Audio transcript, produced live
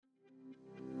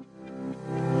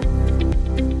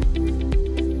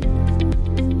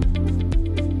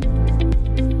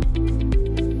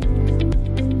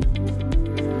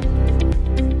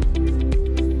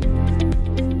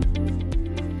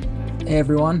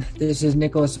everyone. This is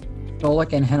Nicholas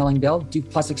Golick and Hannah Langdell, Duke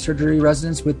Plastic Surgery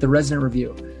residents with the Resident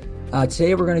Review.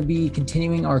 Today, we're going to be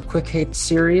continuing our Quick Hit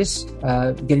series,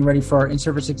 getting ready for our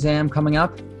in-service exam coming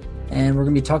up, and we're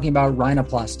going to be talking about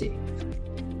rhinoplasty.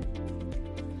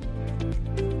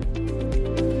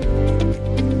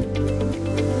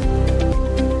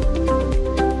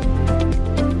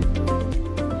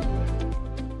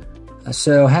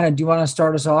 So, Hannah, do you want to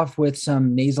start us off with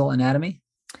some nasal anatomy?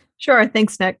 Sure.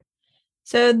 Thanks, Nick.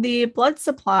 So the blood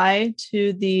supply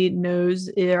to the nose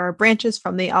are branches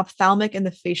from the ophthalmic and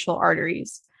the facial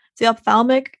arteries. The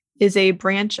ophthalmic is a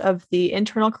branch of the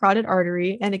internal carotid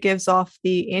artery, and it gives off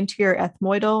the anterior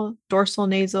ethmoidal, dorsal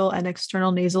nasal, and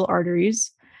external nasal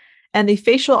arteries. And the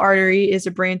facial artery is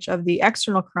a branch of the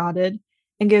external carotid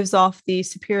and gives off the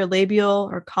superior labial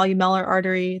or columellar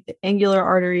artery, the angular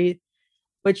artery,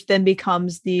 which then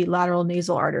becomes the lateral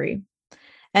nasal artery.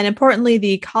 And importantly,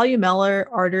 the columellar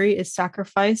artery is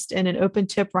sacrificed in an open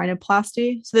tip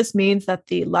rhinoplasty. So this means that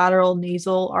the lateral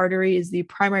nasal artery is the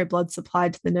primary blood supply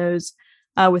to the nose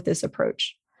with this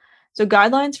approach. So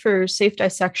guidelines for safe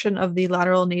dissection of the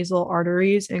lateral nasal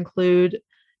arteries include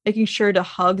making sure to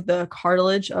hug the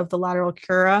cartilage of the lateral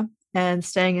crura and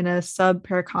staying in a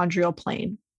subpericondrial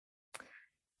plane.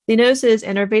 The nose is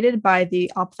innervated by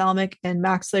the ophthalmic and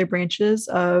maxillary branches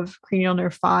of cranial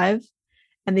nerve 5,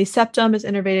 and the septum is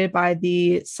innervated by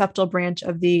the septal branch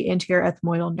of the anterior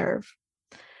ethmoidal nerve.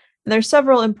 And there are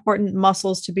several important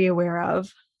muscles to be aware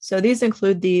of. So these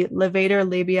include the levator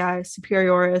labii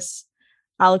superioris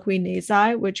aliqui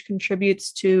nasi, which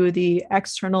contributes to the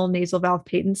external nasal valve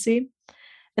patency,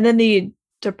 and then the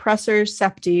depressor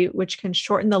septi, which can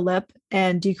shorten the lip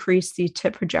and decrease the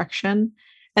tip projection.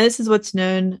 And this is what's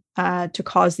known to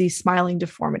cause the smiling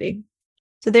deformity.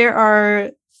 So there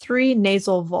are 3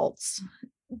 nasal vaults.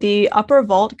 The upper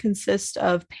vault consists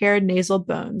of paired nasal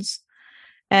bones,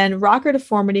 and rocker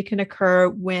deformity can occur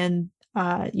when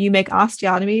you make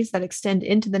osteotomies that extend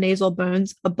into the nasal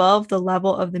bones above the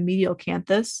level of the medial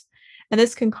canthus, and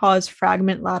this can cause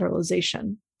fragment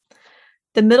lateralization.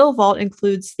 The middle vault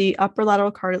includes the upper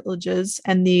lateral cartilages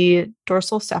and the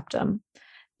dorsal septum.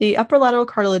 The upper lateral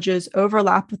cartilages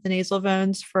overlap with the nasal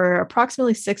bones for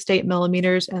approximately 6 to 8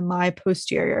 millimeters and lie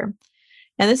posterior.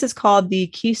 And this is called the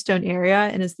keystone area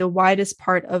and is the widest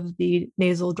part of the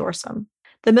nasal dorsum.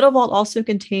 The middle vault also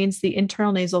contains the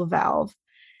internal nasal valve,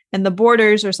 and the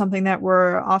borders are something that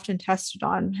we're often tested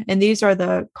on. And these are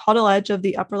the caudal edge of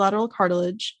the upper lateral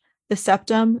cartilage, the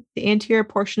septum, the anterior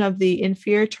portion of the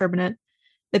inferior turbinate,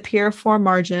 the piriform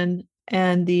margin,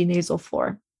 and the nasal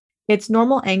floor. Its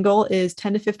normal angle is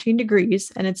 10 to 15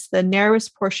 degrees, and it's the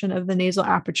narrowest portion of the nasal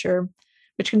aperture,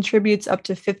 which contributes up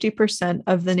to 50%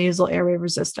 of the nasal airway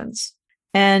resistance.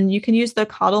 And you can use the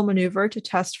caudal maneuver to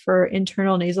test for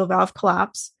internal nasal valve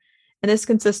collapse. And this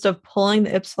consists of pulling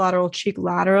the ipsilateral cheek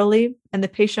laterally, and the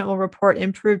patient will report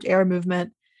improved air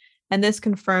movement. And this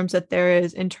confirms that there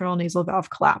is internal nasal valve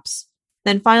collapse.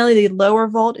 Then finally, the lower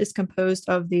vault is composed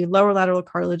of the lower lateral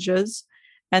cartilages,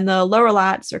 and the lower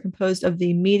lats are composed of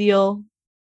the medial,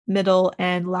 middle,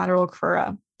 and lateral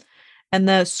crura. And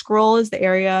the scroll is the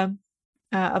area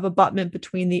of abutment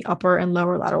between the upper and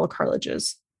lower lateral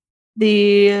cartilages.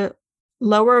 The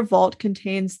lower vault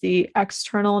contains the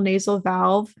external nasal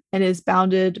valve and is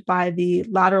bounded by the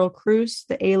lateral crus,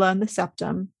 the ala, and the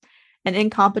septum. And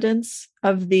incompetence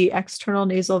of the external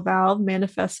nasal valve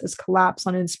manifests as collapse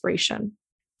on inspiration.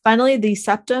 Finally, the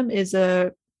septum is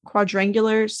a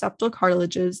quadrangular septal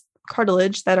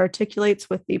cartilage that articulates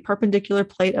with the perpendicular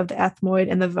plate of the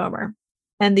ethmoid and the vomer.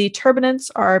 And the turbinates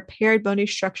are paired bony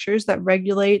structures that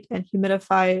regulate and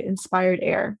humidify inspired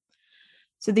air.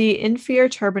 So the inferior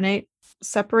turbinate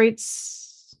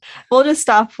separates, we'll just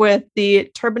stop with the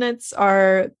turbinates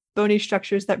are bony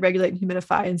structures that regulate and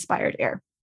humidify inspired air.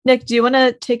 Nick, do you want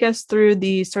to take us through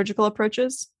the surgical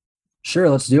approaches? Sure,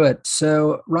 let's do it.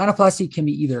 So rhinoplasty can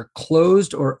be either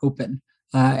closed or open.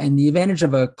 And the advantage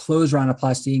of a closed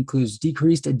rhinoplasty includes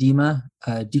decreased edema,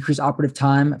 decreased operative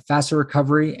time, faster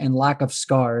recovery, and lack of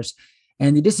scars.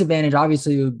 And the disadvantage,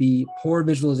 obviously, would be poor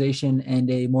visualization and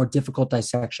a more difficult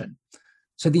dissection.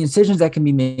 So the incisions that can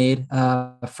be made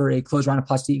for a closed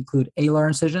rhinoplasty include alar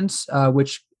incisions,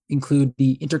 which include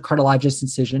the intercartilaginous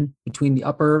incision between the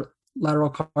upper lateral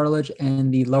cartilage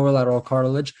and the lower lateral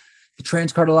cartilage, the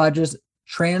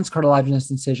transcartilaginous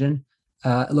incision,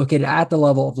 located at the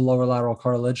level of the lower lateral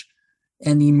cartilage,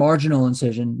 and the marginal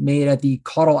incision made at the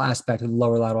caudal aspect of the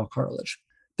lower lateral cartilage.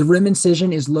 The rim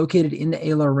incision is located in the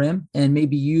alar rim and may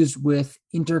be used with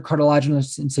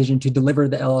intercartilaginous incision to deliver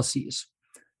the LLCs.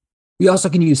 We also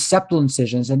can use septal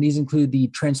incisions, and these include the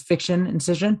transfixion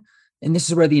incision, And this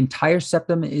is where the entire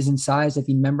septum is incised at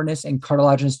the membranous and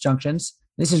cartilaginous junctions.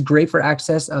 This is great for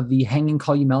access of the hanging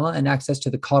columella and access to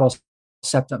the caudal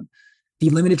septum. The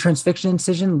limited transfixion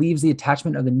incision leaves the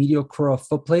attachment of the medial crural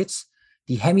foot plates.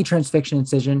 The hemitransfixion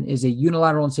incision is a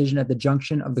unilateral incision at the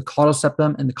junction of the caudal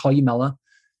septum and the columella.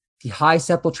 The high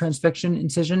septal transfixion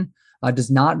incision does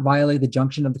not violate the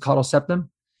junction of the caudal septum.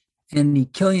 And the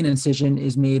Killian incision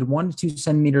is made 1 to 2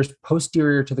 centimeters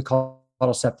posterior to the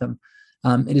caudal septum.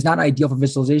 It is not ideal for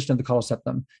visualization of the caudal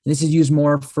septum. And this is used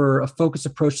more for a focused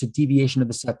approach to deviation of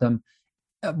the septum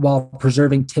while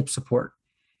preserving tip support.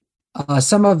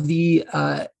 Some of the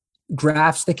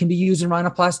grafts that can be used in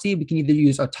rhinoplasty, we can either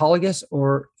use autologous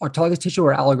tissue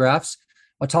or allografts.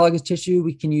 Autologous tissue,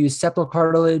 we can use septal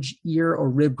cartilage, ear, or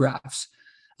rib grafts.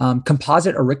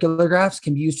 Composite auricular grafts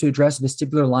can be used to address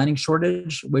vestibular lining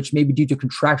shortage, which may be due to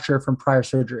contracture from prior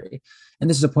surgery. And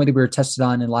this is a point that we were tested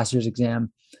on in last year's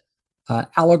exam.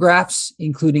 Allografts,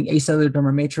 including acellular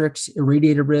dermal matrix,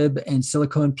 irradiated rib, and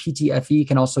silicone PTFE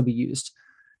can also be used.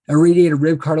 Irradiated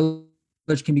rib cartilage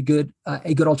can be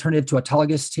a good alternative to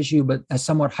autologous tissue, but a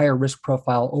somewhat higher risk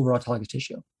profile over autologous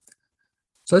tissue.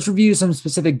 So let's review some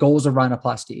specific goals of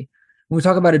rhinoplasty. When we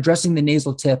talk about addressing the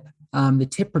nasal tip, the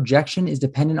tip projection is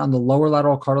dependent on the lower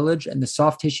lateral cartilage and the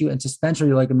soft tissue and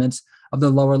suspensory ligaments of the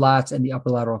lower lats and the upper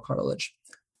lateral cartilage.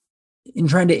 In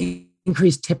trying to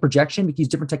increase tip projection, we can use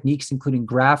different techniques, including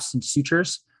grafts and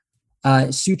sutures.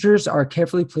 Sutures are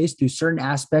carefully placed through certain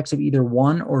aspects of either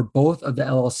one or both of the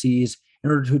LLCs in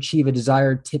order to achieve a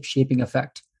desired tip shaping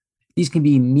effect. These can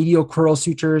be medial crural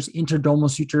sutures,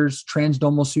 interdomal sutures,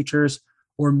 transdomal sutures,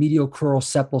 or medial crural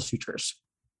sepal sutures.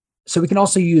 So we can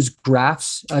also use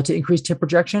grafts to increase tip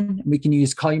projection. We can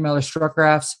use columellar strut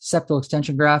grafts, septal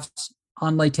extension grafts,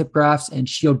 onlay tip grafts, and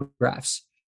shield grafts.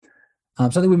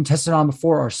 Something we've been tested on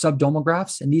before are subdomal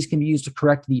grafts, and these can be used to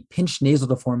correct the pinched nasal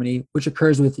deformity, which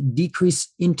occurs with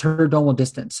decreased interdomal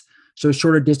distance, so a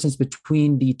shorter distance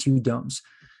between the two domes.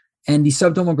 And the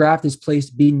subdomal graft is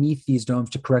placed beneath these domes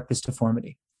to correct this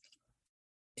deformity.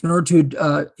 In order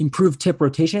to improve tip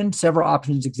rotation, several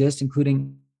options exist,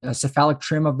 including a cephalic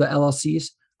trim of the LLCs,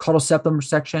 caudal septum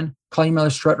resection,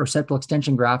 columellar strut or septal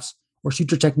extension grafts, or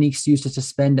suture techniques used to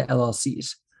suspend the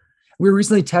LLCs. We were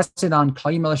recently tested on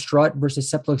columellar strut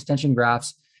versus septal extension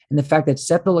grafts, and the fact that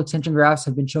septal extension grafts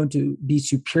have been shown to be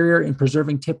superior in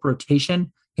preserving tip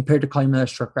rotation compared to columellar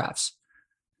strut grafts.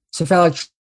 Cephalic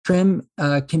trim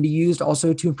can be used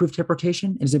also to improve tip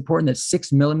rotation. It is important that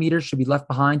 6 millimeters should be left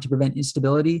behind to prevent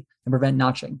instability and prevent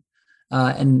notching,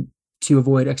 and to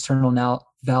avoid external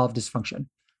valve dysfunction.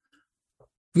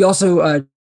 We also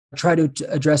try to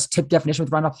address tip definition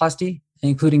with rhinoplasty,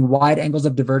 including wide angles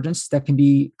of divergence that can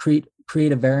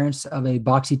create a variance of a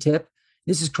boxy tip.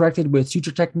 This is corrected with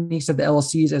suture techniques of the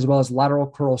LLCs as well as lateral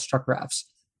crural strut grafts.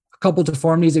 A couple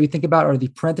deformities that we think about are the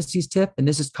parentheses tip, and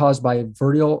this is caused by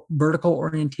vertical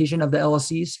orientation of the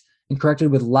LLCs and corrected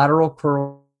with lateral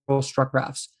crural strut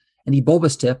grafts. And the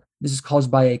bulbous tip, this is caused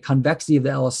by a convexity of the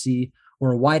LLC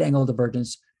or a wide angle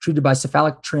divergence treated by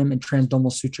cephalic trim and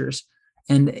transdomal sutures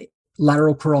and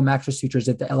lateral crural mattress sutures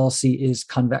if the LLC is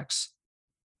convex.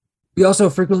 We also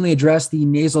frequently address the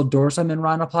nasal dorsum in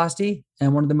rhinoplasty,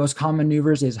 and one of the most common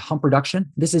maneuvers is hump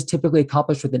reduction. This is typically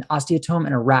accomplished with an osteotome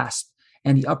and a rasp,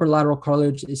 and the upper lateral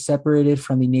cartilage is separated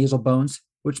from the nasal bones,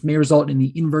 which may result in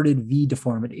the inverted V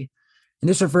deformity. And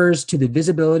this refers to the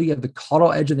visibility of the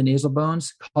caudal edge of the nasal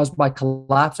bones caused by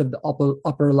collapse of the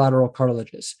upper lateral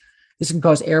cartilages. This can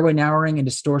cause airway narrowing and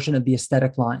distortion of the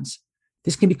aesthetic lines.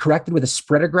 This can be corrected with a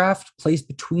spreader graft placed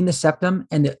between the septum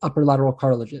and the upper lateral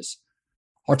cartilages.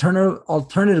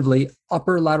 Alternatively,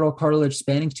 upper lateral cartilage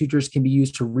spanning sutures can be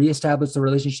used to reestablish the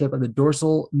relationship of the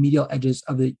dorsal medial edges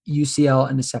of the UCL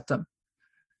and the septum.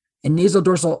 In nasal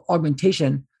dorsal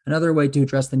augmentation, another way to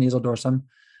address the nasal dorsum,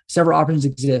 several options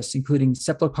exist, including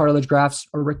septal cartilage grafts,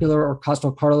 auricular or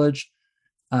costal cartilage,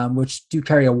 which do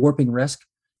carry a warping risk,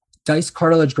 dice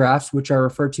cartilage grafts, which are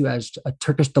referred to as a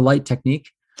Turkish delight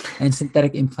technique, and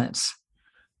synthetic implants.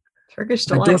 Turkish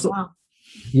delight, wow.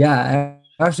 Yeah,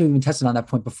 actually, we've been tested on that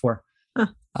point before. Huh.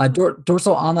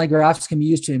 Dorsal onlay grafts can be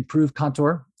used to improve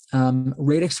contour.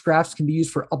 Radix grafts can be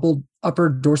used for upper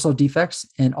dorsal defects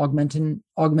and augmenting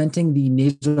the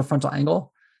nasofrontal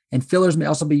angle. And fillers may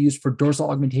also be used for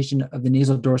dorsal augmentation of the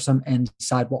nasal dorsum and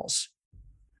sidewalls.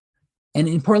 And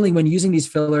importantly, when using these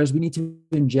fillers, we need to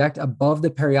inject above the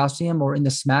periosteum or in the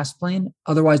SMAS plane,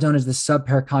 otherwise known as the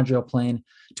subpericondrial plane,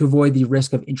 to avoid the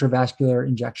risk of intravascular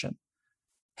injection.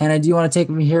 Hannah, do you want to take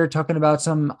me here talking about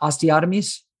some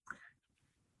osteotomies?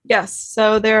 Yes.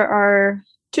 So there are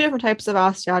 2 different types of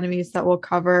osteotomies that we'll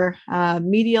cover,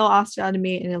 medial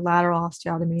osteotomy and a lateral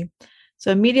osteotomy.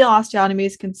 So medial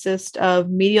osteotomies consist of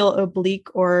medial oblique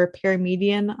or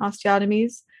perimedian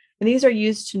osteotomies, and these are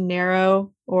used to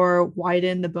narrow or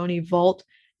widen the bony vault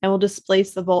and will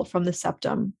displace the vault from the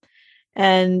septum.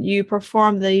 And you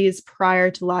perform these prior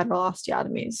to lateral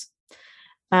osteotomies.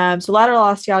 So lateral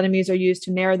osteotomies are used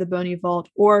to narrow the bony vault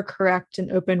or correct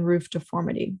an open roof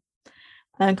deformity.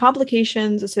 And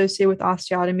complications associated with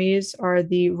osteotomies are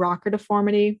the rocker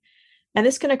deformity, and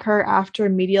this can occur after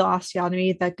medial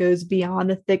osteotomy that goes beyond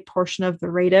the thick portion of the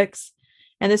radix.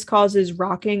 And this causes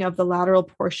rocking of the lateral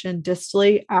portion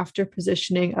distally after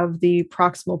positioning of the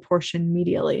proximal portion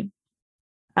medially.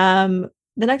 The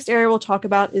next area we'll talk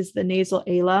about is the nasal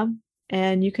ala.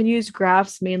 And you can use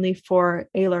grafts mainly for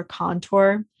alar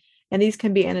contour. And these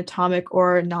can be anatomic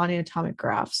or non-anatomic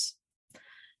grafts.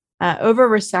 Over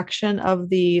resection of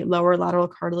the lower lateral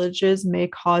cartilages may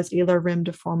cause alar rim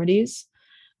deformities.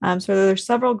 So there are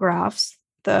several grafts.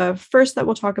 The first that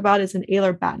we'll talk about is an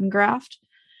alar batten graft.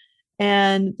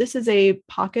 And this is a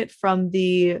pocket from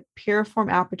the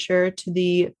piriform aperture to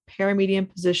the perimedian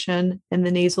position in the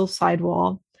nasal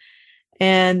sidewall.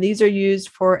 And these are used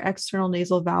for external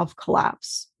nasal valve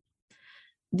collapse.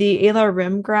 The alar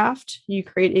rim graft, you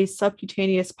create a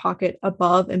subcutaneous pocket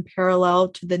above and parallel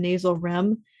to the nasal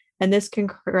rim, and this can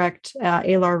correct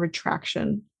alar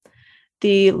retraction.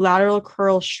 The lateral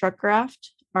crural strut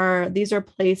graft, these are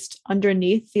placed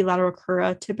underneath the lateral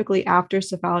crura, typically after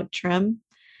cephalic trim,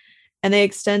 and they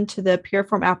extend to the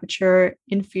piriform aperture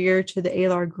inferior to the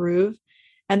alar groove,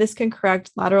 and this can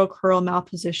correct lateral crural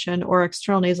malposition or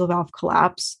external nasal valve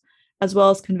collapse, as well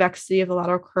as convexity of the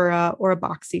lateral crura or a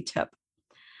boxy tip.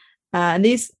 And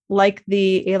these, like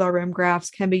the alar rim grafts,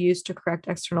 can be used to correct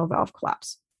external valve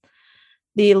collapse.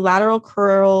 The lateral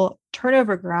crural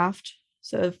turnover graft,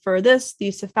 so for this,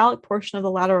 the cephalic portion of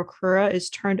the lateral crura is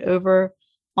turned over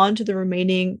onto the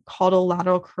remaining caudal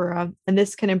lateral crura, and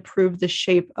this can improve the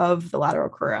shape of the lateral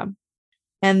crura.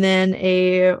 And then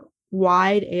a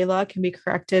wide ala can be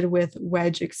corrected with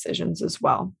wedge excisions as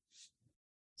well.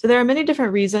 So there are many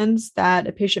different reasons that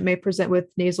a patient may present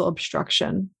with nasal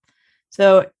obstruction.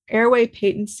 So airway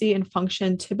patency and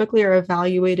function typically are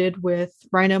evaluated with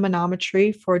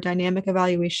rhinomanometry for dynamic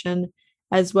evaluation,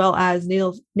 as well as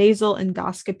nasal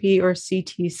endoscopy or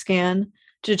CT scan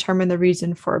to determine the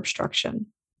reason for obstruction.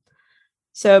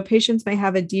 So patients may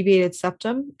have a deviated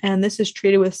septum, and this is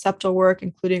treated with septal work,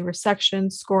 including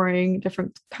resection, scoring,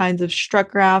 different kinds of strut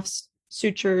grafts,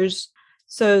 sutures.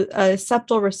 So a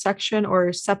septal resection or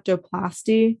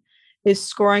septoplasty is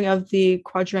scoring of the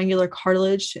quadrangular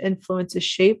cartilage to influence its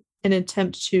shape in an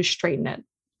attempt to straighten it.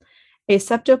 A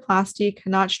septoplasty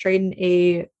cannot straighten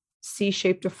a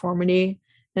C-shaped deformity.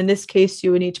 In this case,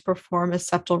 you would need to perform a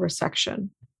septal resection.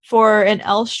 For an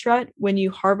L strut, when you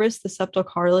harvest the septal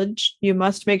cartilage, you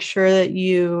must make sure that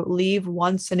you leave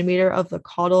 1 centimeter of the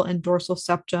caudal and dorsal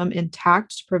septum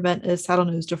intact to prevent a saddle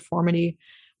nose deformity,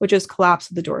 which is collapse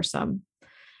of the dorsum.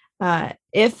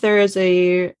 If there is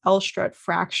a L strut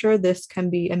fracture, this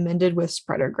can be amended with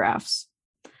spreader grafts.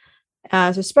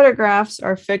 So spreader grafts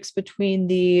are fixed between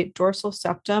the dorsal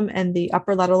septum and the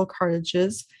upper lateral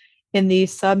cartilages in the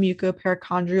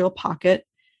submucopericondrial pocket.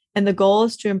 And the goal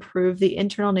is to improve the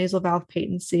internal nasal valve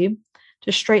patency,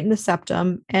 to straighten the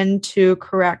septum, and to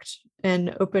correct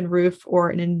an open roof or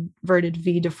an inverted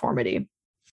V deformity.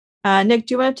 Nick,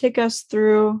 do you want to take us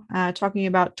through talking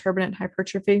about turbinate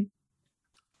hypertrophy?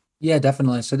 Yeah,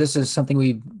 definitely. So this is something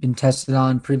we've been tested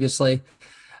on previously.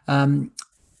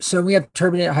 So we have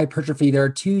turbinate hypertrophy. There are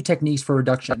 2 techniques for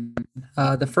reduction.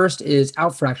 The first is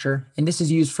outfracture, and this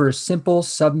is used for simple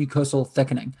submucosal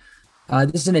thickening.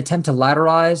 This is an attempt to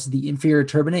lateralize the inferior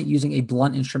turbinate using a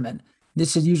blunt instrument.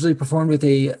 This is usually performed with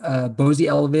a Bose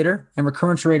elevator, and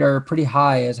recurrence rate are pretty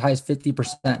high as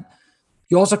 50%.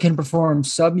 You also can perform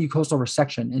submucosal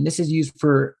resection, and this is used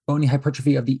for bony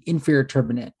hypertrophy of the inferior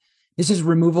turbinate. This is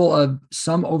removal of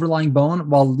some overlying bone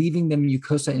while leaving the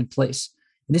mucosa in place.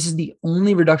 And this is the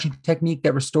only reduction technique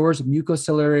that restores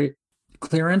mucociliary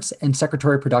clearance and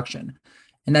secretory production.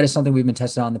 And that is something we've been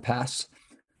tested on in the past.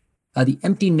 The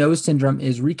empty nose syndrome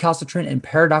is recalcitrant and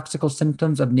paradoxical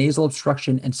symptoms of nasal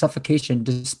obstruction and suffocation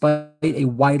despite a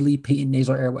widely patent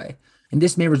nasal airway. And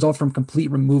this may result from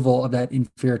complete removal of that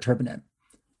inferior turbinate.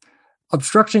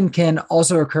 Obstruction can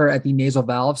also occur at the nasal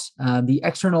valves. The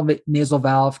external nasal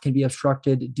valve can be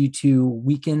obstructed due to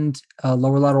weakened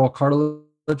lower lateral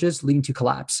cartilages, leading to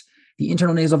collapse. The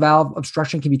internal nasal valve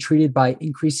obstruction can be treated by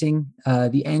increasing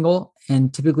the angle,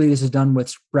 and typically this is done with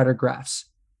spreader grafts.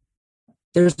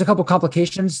 There's a couple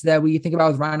complications that we think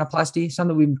about with rhinoplasty. Some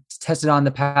that we've tested on in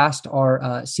the past are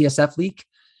CSF leak.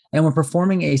 And when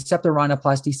performing a septal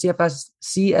rhinoplasty,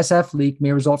 CSF leak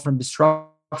may result from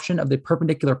disruption of the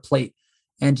perpendicular plate.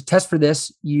 And to test for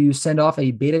this, you send off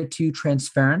a beta-2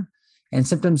 transferrin, and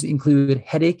symptoms include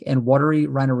headache and watery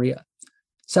rhinorrhea.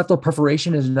 Septal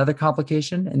perforation is another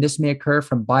complication, and this may occur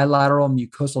from bilateral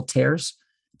mucosal tears,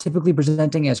 typically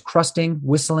presenting as crusting,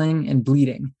 whistling, and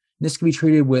bleeding. This can be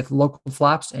treated with local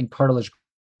flaps and cartilage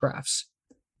grafts.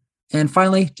 And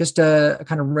finally, just a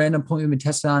kind of random point we've been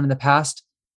tested on in the past,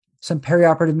 some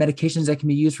perioperative medications that can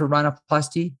be used for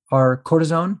rhinoplasty are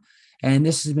cortisone, and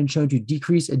this has been shown to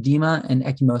decrease edema and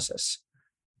ecchymosis.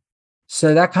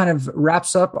 So that kind of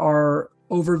wraps up our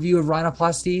overview of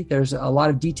rhinoplasty. There's a lot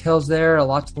of details there, a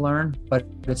lot to learn, but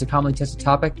it's a commonly tested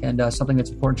topic and something that's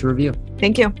important to review.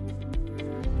 Thank you.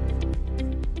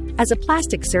 As a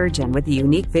plastic surgeon with a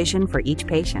unique vision for each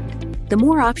patient, the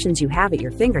more options you have at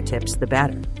your fingertips, the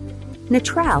better.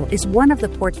 Natrel is one of the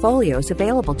portfolios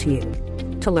available to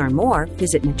you. To learn more,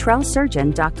 visit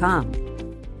natrelsurgeon.com.